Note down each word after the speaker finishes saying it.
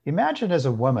Imagine as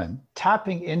a woman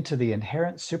tapping into the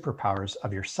inherent superpowers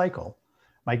of your cycle.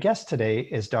 My guest today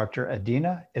is Dr.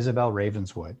 Adina Isabel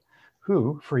Ravenswood,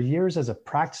 who, for years as a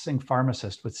practicing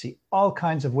pharmacist, would see all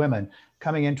kinds of women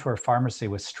coming into her pharmacy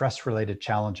with stress-related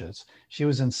challenges. She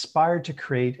was inspired to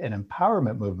create an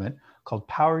empowerment movement called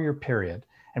Power Your Period.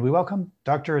 And we welcome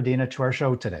Dr. Adina to our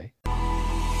show today.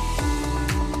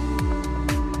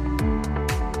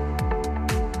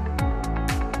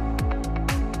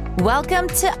 Welcome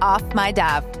to Off My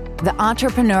Duff, the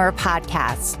Entrepreneur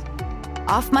Podcast.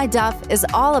 Off My Duff is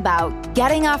all about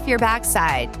getting off your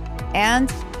backside and,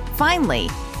 finally,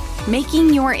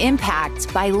 making your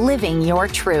impact by living your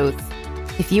truth.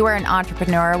 If you are an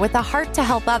entrepreneur with a heart to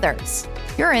help others,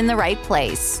 you're in the right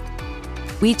place.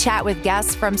 We chat with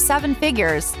guests from seven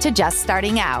figures to just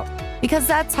starting out, because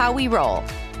that's how we roll.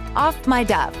 Off My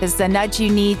Duff is the nudge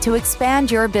you need to expand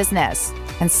your business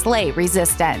and slay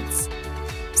resistance.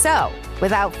 So,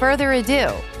 without further ado,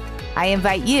 I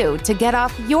invite you to get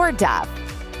off your duff.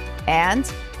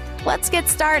 And let's get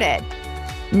started.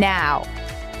 Now,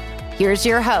 here's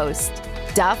your host,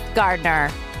 Duff Gardner.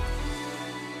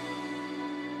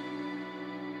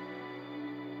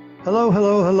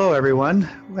 Hello, everyone,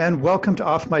 and welcome to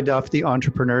Off My Duff, the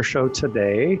Entrepreneur Show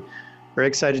today. Very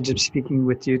excited to be speaking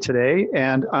with you today,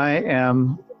 and I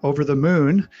am over the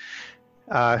moon.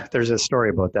 There's a story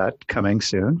about that coming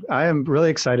soon. I am really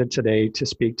excited today to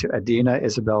speak to Adina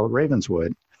Isabel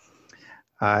Ravenswood.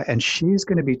 And she's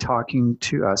going to be talking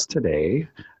to us today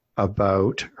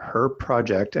about her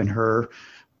project and her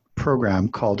program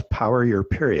called Power Your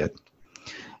Period.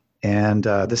 And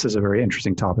this is a very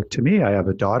interesting topic to me. I have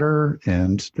a daughter,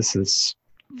 and this is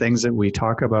things that we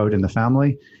talk about in the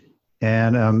family.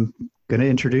 And I'm going to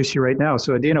introduce you right now.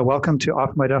 So Adina, welcome to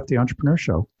Off My Duff, the Entrepreneur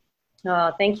Show.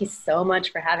 Oh, thank you so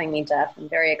much for having me, Jeff. I'm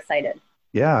very excited.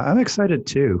 Yeah, I'm excited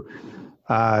too.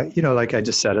 Like I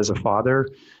just said, as a father,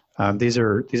 these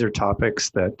are topics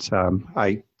that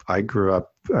I grew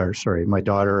up, my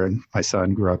daughter and my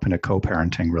son grew up in a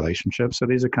co-parenting relationship. So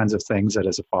these are kinds of things that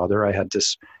as a father, I had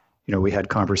we had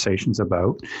conversations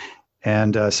about.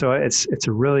 And so it's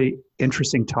a really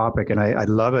interesting topic. And I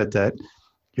love it that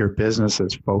your business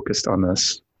is focused on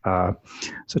this.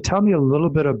 So tell me a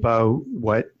little bit about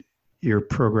what your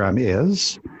program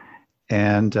is,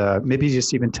 and maybe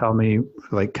just even tell me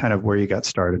kind of where you got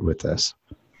started with this.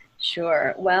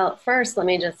 Sure. Well, first, let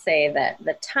me just say that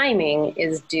the timing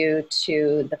is due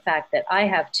to the fact that I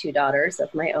have two daughters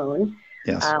of my own.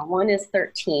 Yes. One is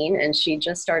 13, and she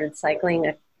just started cycling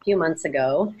a few months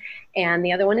ago, and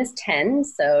the other one is 10,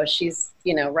 so she's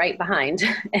right behind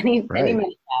any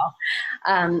minute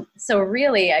now. So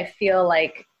really, I feel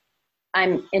like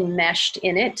I'm enmeshed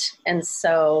in it. And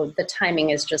so the timing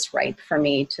is just right for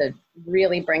me to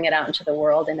really bring it out into the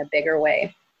world in a bigger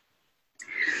way.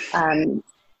 I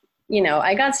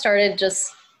got started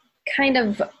just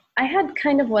I had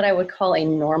kind of what I would call a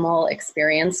normal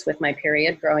experience with my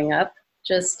period growing up.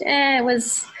 It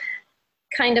was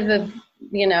kind of a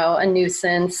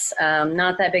nuisance,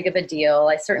 not that big of a deal.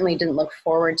 I certainly didn't look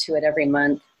forward to it every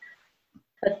month.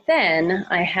 But then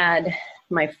I had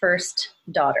my first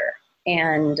daughter.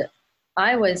 And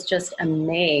I was just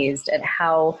amazed at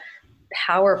how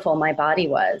powerful my body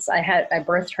was. I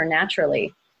birthed her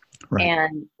naturally. Right.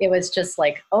 And it was just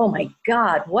like, oh my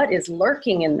God, what is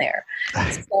lurking in there?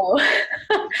 So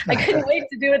I couldn't wait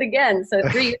to do it again. So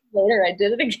 3 years later, I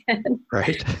did it again.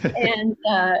 Right. And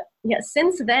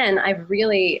since then, I've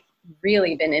really,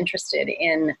 really been interested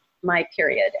in my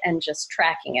period and just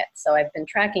tracking it. So I've been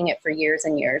tracking it for years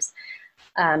and years.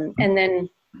 And then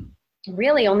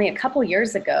really only a couple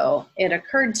years ago, it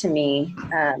occurred to me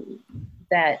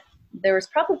that there was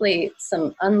probably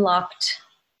some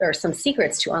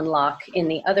secrets to unlock in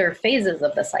the other phases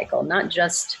of the cycle, not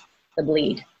just the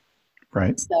bleed.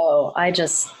 Right. So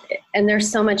and there's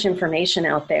so much information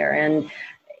out there, and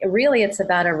really it's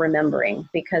about a remembering,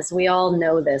 because we all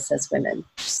know this as women.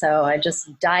 So I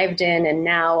just dived in, and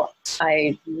now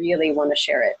I really want to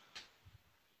share it.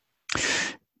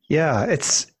 Yeah,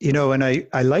 it's, and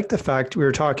I like the fact we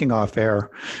were talking off air,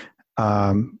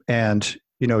 and,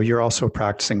 you're also a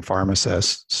practicing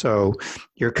pharmacist. So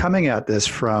you're coming at this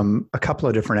from a couple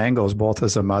of different angles, both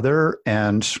as a mother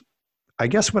and I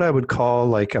guess what I would call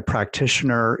like a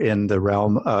practitioner in the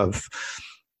realm of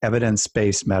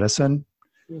evidence-based medicine,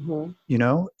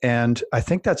 and I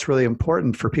think that's really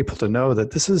important for people to know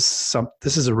that this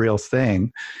is a real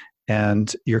thing,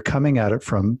 and you're coming at it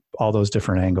from all those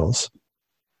different angles.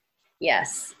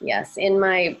 Yes. In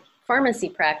my pharmacy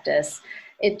practice,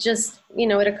 it just,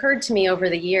 it occurred to me over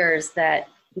the years that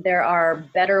there are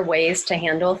better ways to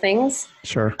handle things.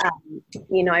 Sure.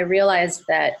 I realized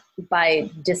that by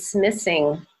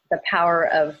dismissing the power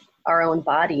of our own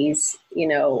bodies,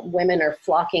 women are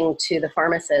flocking to the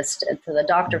pharmacist, to the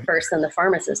doctor first, and the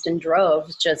pharmacist in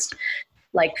droves, just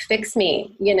like, fix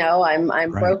me, I'm right.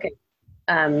 Broken.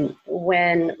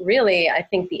 When really, I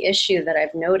think the issue that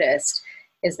I've noticed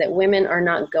is that women are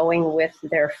not going with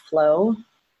their flow.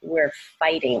 We're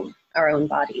fighting our own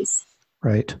bodies.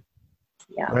 Right.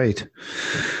 Yeah. Right.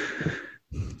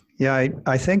 Yeah.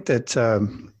 I think that,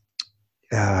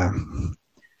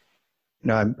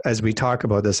 as we talk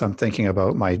about this, I'm thinking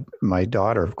about my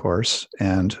daughter, of course,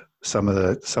 and some of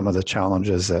the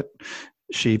challenges that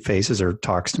she faces or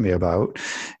talks to me about.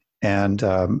 And,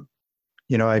 I'm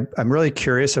really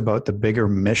curious about the bigger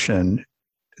mission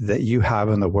that you have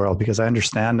in the world, because I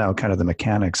understand now kind of the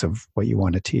mechanics of what you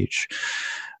want to teach.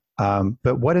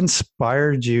 But what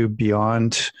inspired you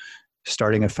beyond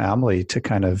starting a family to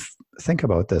kind of think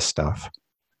about this stuff?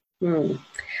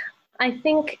 I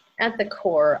think at the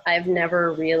core, I've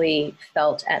never really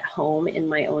felt at home in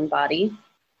my own body.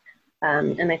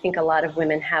 And I think a lot of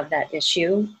women have that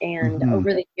issue. And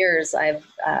over the years, I've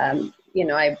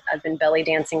been belly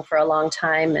dancing for a long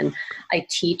time, and I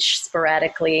teach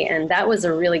sporadically. And that was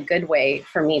a really good way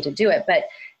for me to do it. But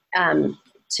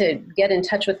to get in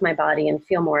touch with my body and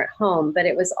feel more at home. But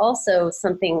it was also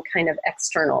something kind of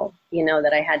external,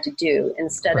 that I had to do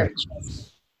instead of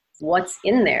just what's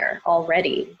in there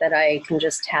already that I can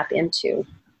just tap into.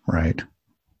 Right.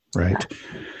 Right.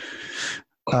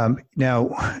 Yeah.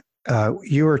 Now,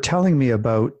 you were telling me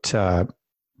about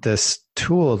this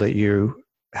tool that you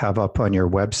have up on your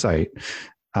website.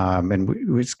 And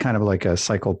it's kind of like a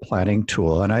cycle planning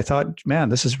tool. And I thought, man,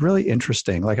 this is really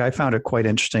interesting. Like, I found it quite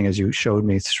interesting as you showed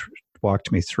me,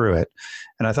 walked me through it.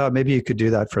 And I thought maybe you could do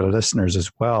that for the listeners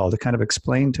as well, to kind of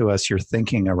explain to us your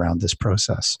thinking around this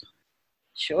process.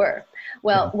 Sure.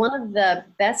 Well, one of the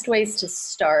best ways to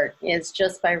start is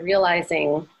just by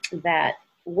realizing that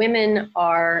women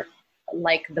are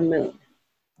like the moon.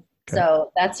 Okay.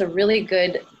 So that's a really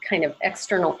good kind of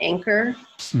external anchor.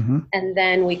 And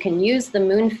then we can use the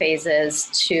moon phases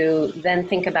to then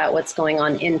think about what's going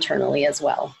on internally as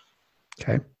well.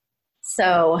 Okay.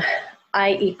 So I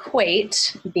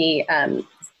equate the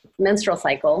menstrual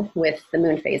cycle with the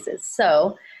moon phases.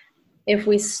 So if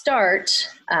we start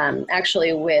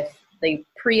actually with the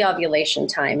pre-ovulation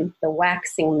time, the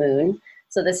waxing moon,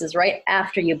 so this is right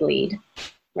after you bleed,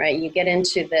 right? You get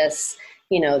into this,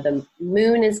 the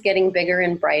moon is getting bigger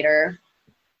and brighter.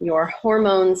 Your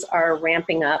hormones are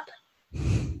ramping up.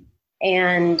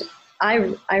 And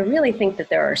I really think that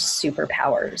there are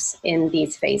superpowers in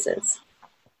these phases.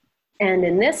 And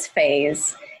in this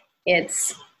phase,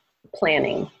 it's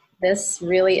planning. This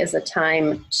really is a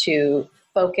time to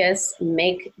focus,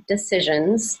 make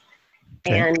decisions,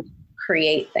 and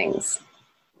create things.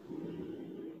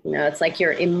 It's like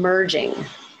you're emerging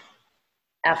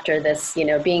after this,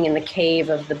 being in the cave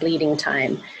of the bleeding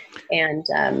time. And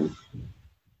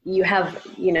you have,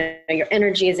 your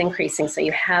energy is increasing. So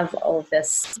you have all of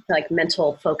this like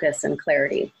mental focus and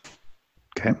clarity.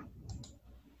 Okay.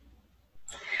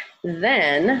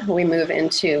 Then we move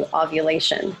into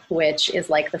ovulation, which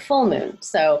is like the full moon.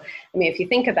 So, if you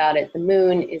think about it, the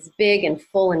moon is big and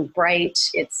full and bright.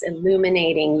 It's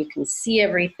illuminating. You can see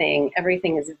everything.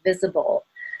 Everything is visible.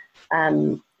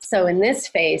 So in this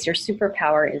phase, your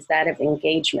superpower is that of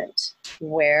engagement,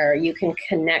 where you can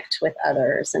connect with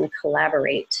others and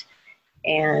collaborate.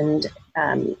 And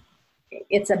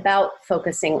it's about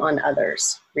focusing on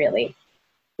others, really.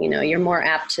 You're more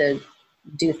apt to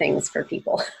do things for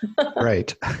people.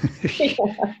 Right.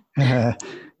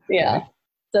 Yeah.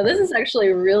 So this is actually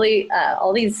really,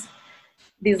 all these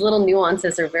little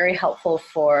nuances are very helpful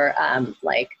for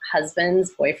like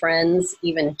husbands, boyfriends,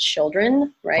 even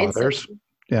children, right? Fathers. So,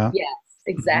 yeah. Yes,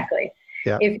 exactly.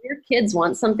 Yeah. If your kids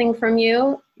want something from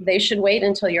you, they should wait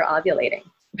until you're ovulating,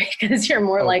 because you're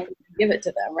more likely to give it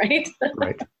to them, right?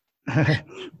 Right.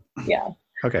 Yeah.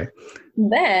 Okay.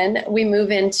 Then we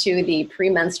move into the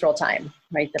premenstrual time,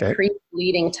 right? The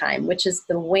pre-bleeding time, which is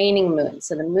the waning moon.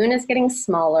 So the moon is getting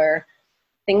smaller,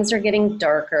 things are getting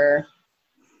darker.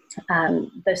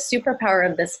 The superpower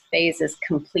of this phase is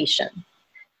completion.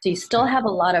 So you still have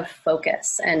a lot of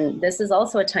focus, and this is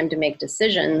also a time to make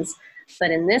decisions,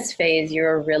 but in this phase,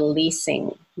 you're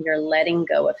releasing, you're letting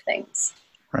go of things.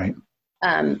 Right.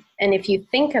 And if you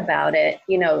think about it,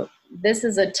 this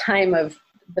is a time of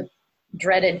the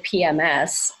dreaded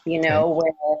PMS,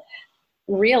 where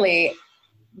really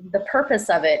the purpose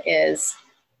of it is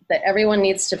that everyone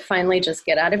needs to finally just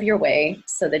get out of your way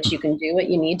so that you can do what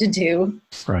you need to do.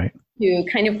 Right. to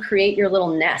kind of create your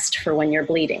little nest for when you're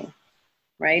bleeding,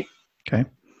 right? Okay.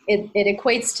 It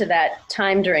equates to that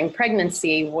time during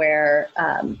pregnancy where,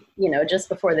 just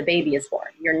before the baby is born,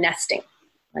 you're nesting.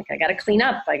 Like, I got to clean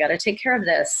up. I got to take care of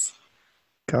this.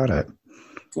 Got it.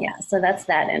 Yeah, so that's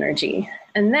that energy.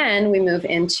 And then we move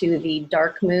into the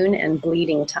dark moon and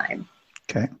bleeding time.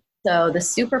 Okay. So the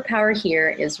superpower here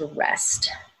is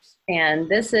rest. And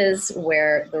this is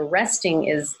where the resting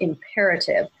is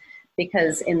imperative,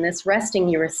 because in this resting,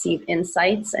 you receive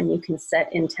insights and you can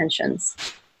set intentions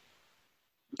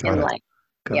in life.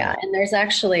 Yeah, and there's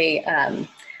actually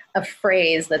a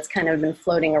phrase that's kind of been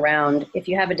floating around. If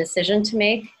you have a decision to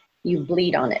make, you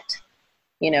bleed on it.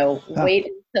 Wait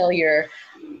until you're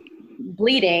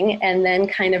bleeding and then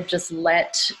kind of just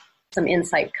let some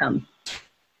insight come.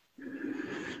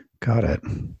 Got it.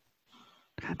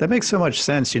 That makes so much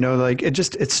sense.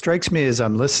 It strikes me as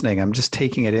I'm listening, I'm just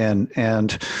taking it in.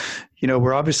 And,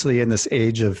 we're obviously in this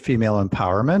age of female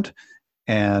empowerment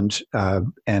and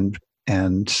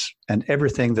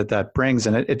everything that brings.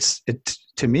 And it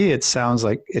to me, it sounds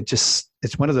like it's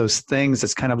one of those things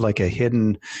that's kind of like a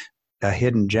hidden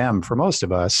gem for most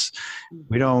of us.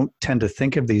 We don't tend to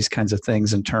think of these kinds of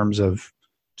things in terms of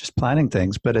just planning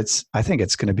things, but I think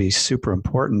it's going to be super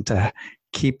important to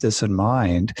keep this in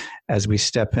mind as we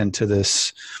step into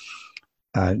this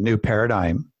new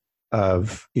paradigm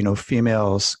of,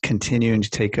 females continuing to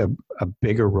take a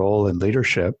bigger role in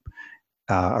leadership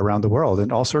around the world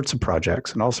in all sorts of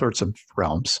projects and all sorts of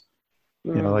realms.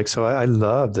 So I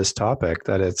love this topic,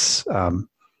 that it's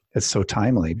so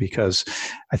timely, because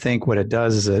I think what it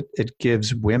does is it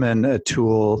gives women a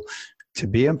tool to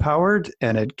be empowered,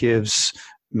 and it gives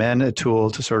men a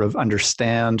tool to sort of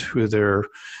understand who they're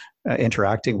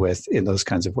interacting with in those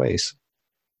kinds of ways.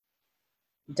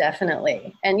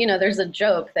 Definitely. And, there's a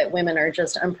joke that women are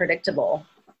just unpredictable.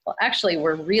 Well, actually,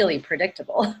 we're really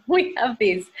predictable. We have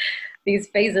these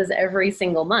phases every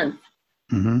single month,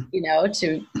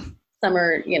 to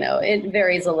summer, it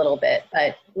varies a little bit,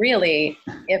 but really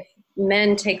if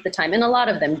men take the time, and a lot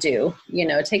of them do,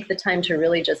 take the time to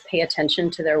really just pay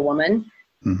attention to their woman,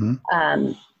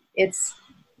 it's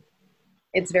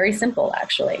very simple,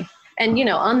 actually. And,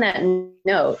 on that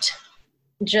note,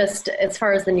 just as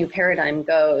far as the new paradigm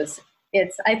goes,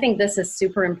 I think this is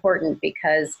super important,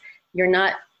 because we're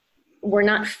not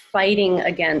fighting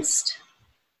against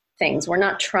things. We're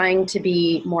not trying to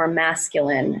be more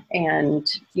masculine and,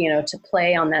 to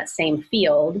play on that same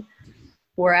field.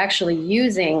 We're actually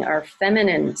using our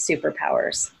feminine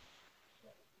superpowers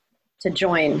to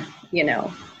join,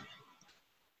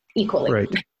 equally.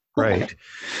 Right.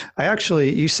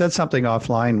 You said something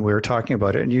offline, we were talking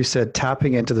about it, and you said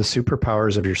tapping into the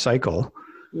superpowers of your cycle,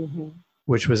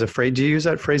 which was do you use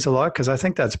that phrase a lot? Because I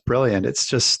think that's brilliant.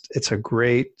 It's a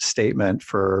great statement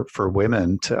for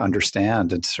women to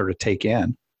understand and to sort of take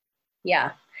in.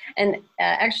 Yeah. And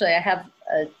actually, I have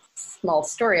a small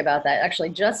story about that. Actually,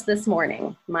 just this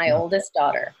morning, my oldest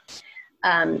daughter,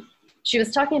 she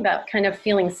was talking about kind of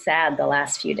feeling sad the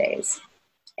last few days.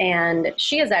 And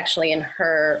she is actually in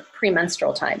her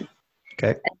premenstrual time.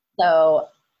 Okay. And so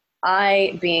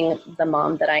I, being the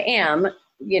mom that I am,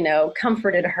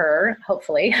 comforted her,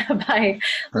 hopefully, by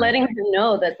letting her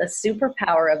know that the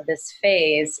superpower of this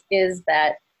phase is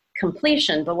that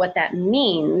completion. But what that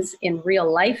means in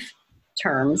real life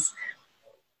terms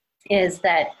is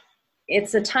that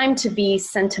it's a time to be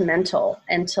sentimental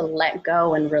and to let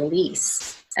go and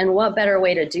release. And what better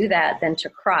way to do that than to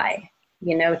cry?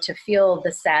 To feel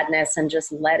the sadness and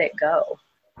just let it go,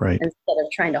 right, instead of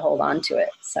trying to hold on to it.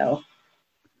 So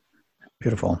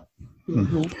beautiful.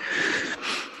 Now,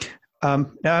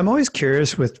 I'm always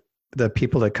curious with the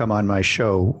people that come on my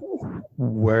show,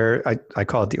 where I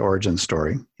call it the origin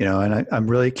story, and I'm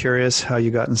really curious how you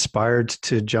got inspired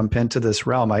to jump into this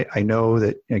realm. I know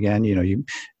that, again,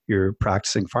 you're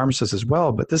practicing pharmacist as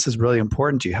well, but this is really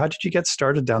important to you. How did you get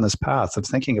started down this path of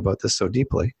thinking about this so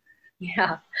deeply?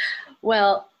 Yeah.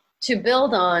 Well, to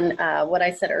build on what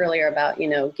I said earlier about,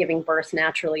 giving birth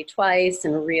naturally twice,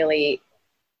 and really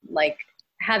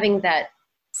having that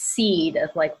seed of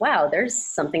wow, there's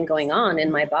something going on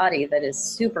in my body that is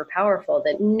super powerful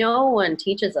that no one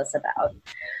teaches us about.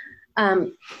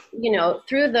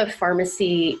 Through the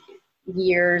pharmacy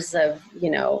years of,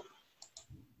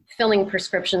 filling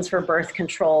prescriptions for birth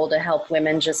control to help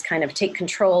women just kind of take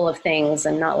control of things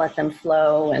and not let them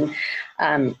flow, and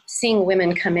seeing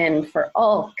women come in for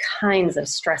all kinds of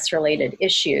stress-related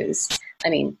issues. I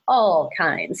mean, all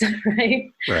kinds,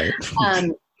 right? Right.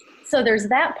 So there's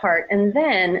that part. And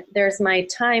then there's my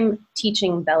time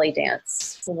teaching belly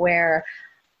dance, where,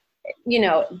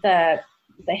 the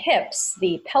hips,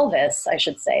 the pelvis, I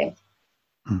should say,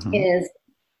 Mm-hmm. is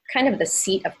kind of the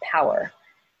seat of power.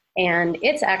 And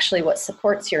it's actually what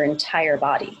supports your entire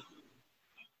body.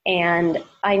 And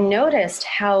I noticed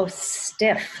how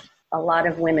stiff a lot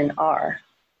of women are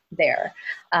there.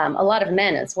 A lot of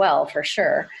men as well, for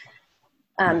sure.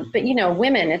 But, you know,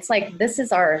 women, it's like, this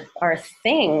is our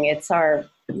thing. It's our,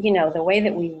 you know, the way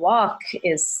that we walk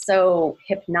is so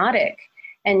hypnotic.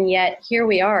 And yet here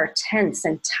we are, tense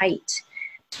and tight.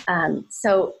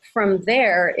 So from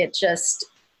there, it just,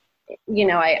 you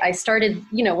know, I started,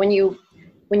 you know, when you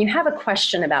have a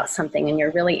question about something and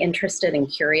you're really interested and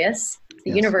curious,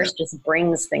 the universe just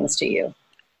brings things to you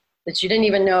that you didn't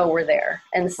even know were there.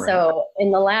 And so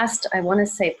in the last, I want to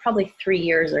say probably 3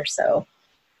 years or so,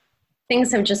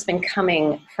 things have just been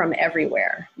coming from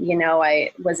everywhere. You know,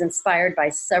 I was inspired by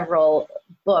several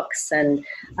books and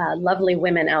lovely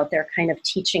women out there kind of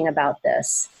teaching about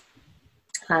this.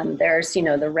 There's, you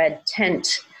know, the red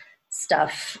tent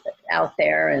stuff out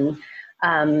there, and,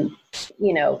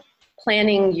 you know,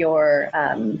 planning your,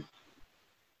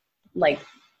 like,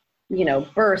 you know,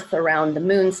 birth around the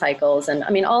moon cycles. And I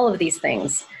mean, all of these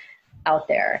things out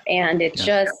there. And it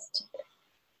just,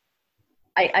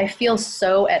 I feel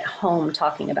so at home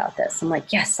talking about this. I'm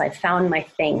like, yes, I found my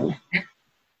thing.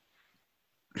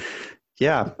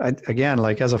 Yeah. Again,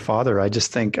 like as a father, I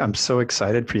just think I'm so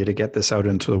excited for you to get this out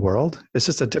into the world. It's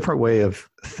just a different way of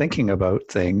thinking about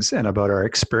things and about our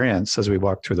experience as we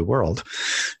walk through the world.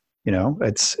 You know,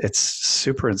 it's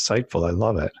super insightful. I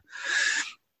love it.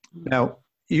 Now,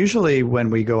 usually when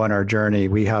we go on our journey,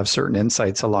 we have certain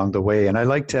insights along the way. And I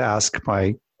like to ask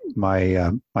my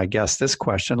guest this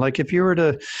question. Like, if you were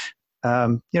to,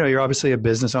 you know, you're obviously a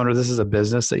business owner. This is a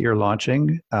business that you're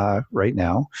launching right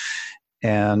now.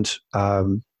 And,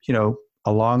 you know,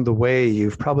 along the way,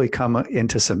 you've probably come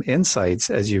into some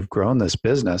insights as you've grown this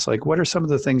business. Like, what are some of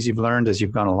the things you've learned as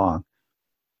you've gone along?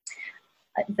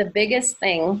 The biggest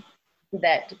thing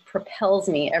that propels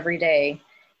me every day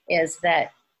is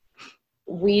that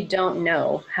we don't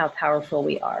know how powerful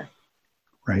we are.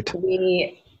 Right.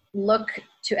 We look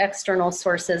to external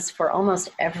sources for almost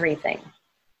everything.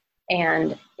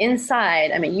 And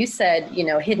inside, I mean, you said, you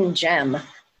know, hidden gem.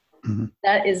 Mm-hmm.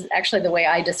 That is actually the way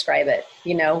I describe it.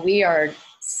 You know, we are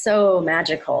so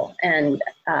magical. And,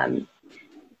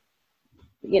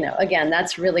 you know, again,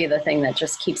 that's really the thing that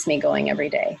just keeps me going every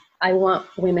day. I want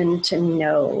women to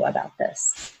know about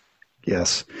this.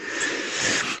 Yes.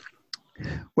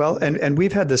 Well, and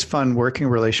we've had this fun working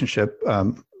relationship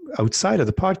outside of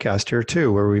the podcast here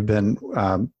too, where we've been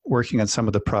working on some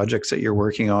of the projects that you're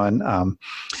working on,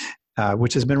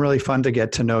 which has been really fun to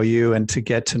get to know you and to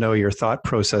get to know your thought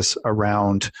process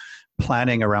around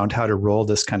planning around how to roll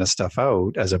this kind of stuff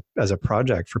out as a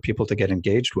project for people to get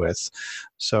engaged with.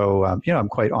 So, you know, I'm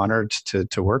quite honored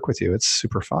to work with you. It's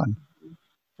super fun.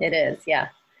 It is. Yeah.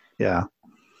 Yeah.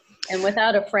 And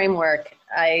without a framework,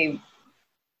 I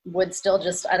would still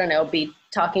just, I don't know, be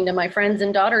talking to my friends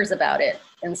and daughters about it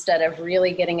instead of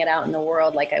really getting it out in the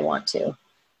world like I want to.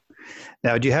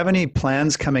 Now, do you have any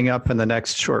plans coming up in the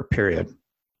next short period?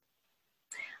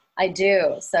 I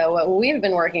do. So what we've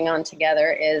been working on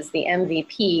together is the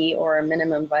MVP, or a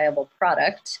minimum viable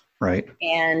product. Right.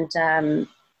 And,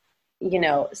 you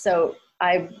know, so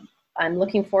I'm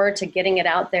looking forward to getting it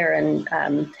out there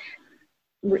and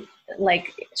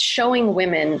like showing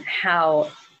women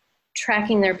how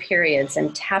tracking their periods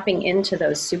and tapping into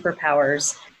those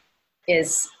superpowers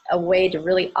is a way to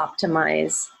really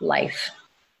optimize life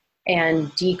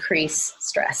and decrease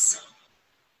stress.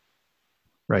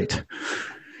 Right.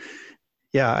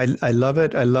 Yeah, I love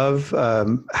it. I love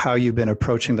how you've been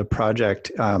approaching the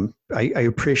project. I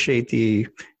appreciate the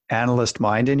analyst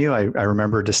mind in you. I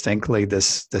remember distinctly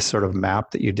this sort of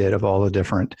map that you did of all the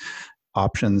different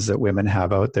options that women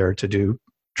have out there to do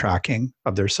tracking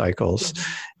of their cycles.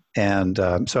 Mm-hmm. And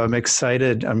so I'm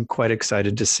quite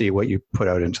excited to see what you put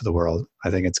out into the world. I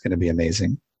think it's going to be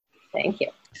amazing. Thank you.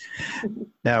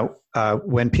 Now,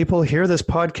 when people hear this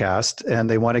podcast and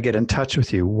they want to get in touch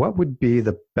with you, what would be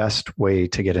the best way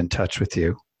to get in touch with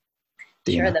you,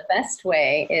 Dina? Sure. The best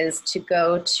way is to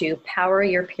go to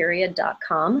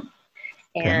poweryourperiod.com.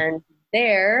 And okay.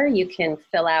 There you can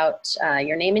fill out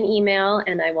your name and email,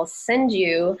 and I will send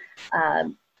you a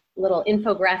little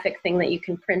infographic thing that you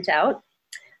can print out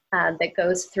that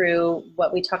goes through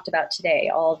what we talked about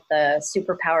today, all of the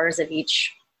superpowers of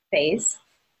each phase.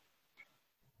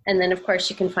 And then, of course,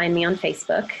 you can find me on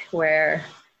Facebook, where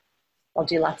I'll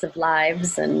do lots of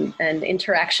lives and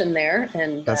interaction there.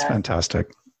 And that's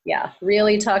fantastic. Yeah,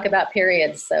 really talk about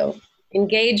periods. So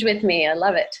engage with me. I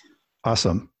love it.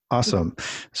 Awesome.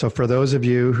 So for those of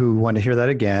you who want to hear that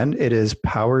again, it is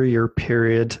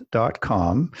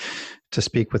poweryourperiod.com. to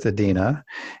speak with Adina,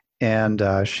 and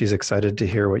she's excited to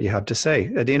hear what you have to say.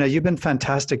 Adina, you've been a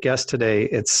fantastic guest today.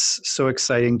 It's so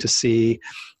exciting to see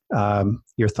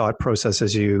your thought process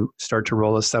as you start to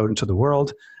roll this out into the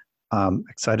world.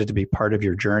 Excited to be part of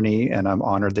your journey, and I'm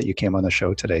honored that you came on the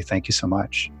show today. Thank you so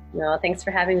much. No, thanks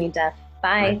for having me, Duff.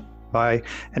 Bye. Bye.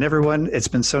 And everyone, it's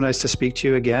been so nice to speak to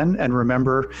you again. And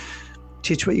remember,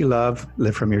 teach what you love,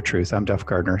 live from your truth. I'm Duff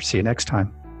Gardner. See you next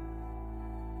time.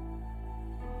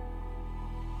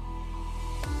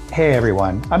 Hey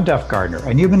everyone, I'm Duff Gardner,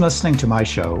 and you've been listening to my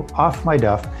show, Off My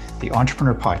Duff, the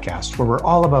Entrepreneur Podcast, where we're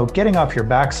all about getting off your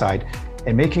backside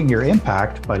and making your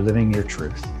impact by living your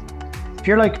truth. If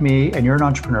you're like me and you're an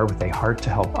entrepreneur with a heart to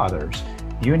help others,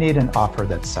 you need an offer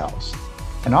that sells.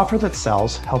 An offer that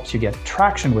sells helps you get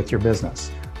traction with your business.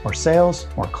 More sales,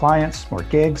 more clients, more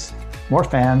gigs, more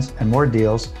fans, and more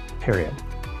deals, period.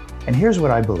 And here's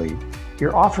what I believe.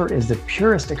 Your offer is the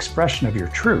purest expression of your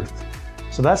truth.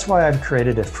 So that's why I've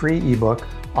created a free ebook,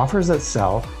 Offers That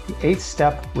Sell, the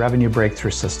 8-step revenue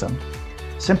breakthrough system.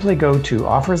 Simply go to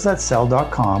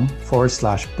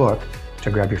offersthatsell.com/book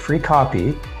to grab your free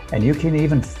copy, and you can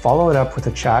even follow it up with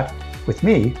a chat with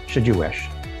me, should you wish.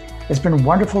 It's been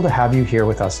wonderful to have you here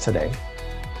with us today.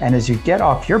 And as you get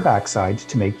off your backside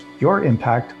to make your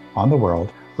impact on the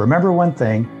world, remember one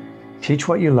thing: teach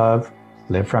what you love,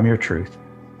 live from your truth.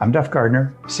 I'm Duff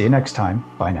Gardner. See you next time.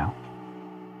 Bye now.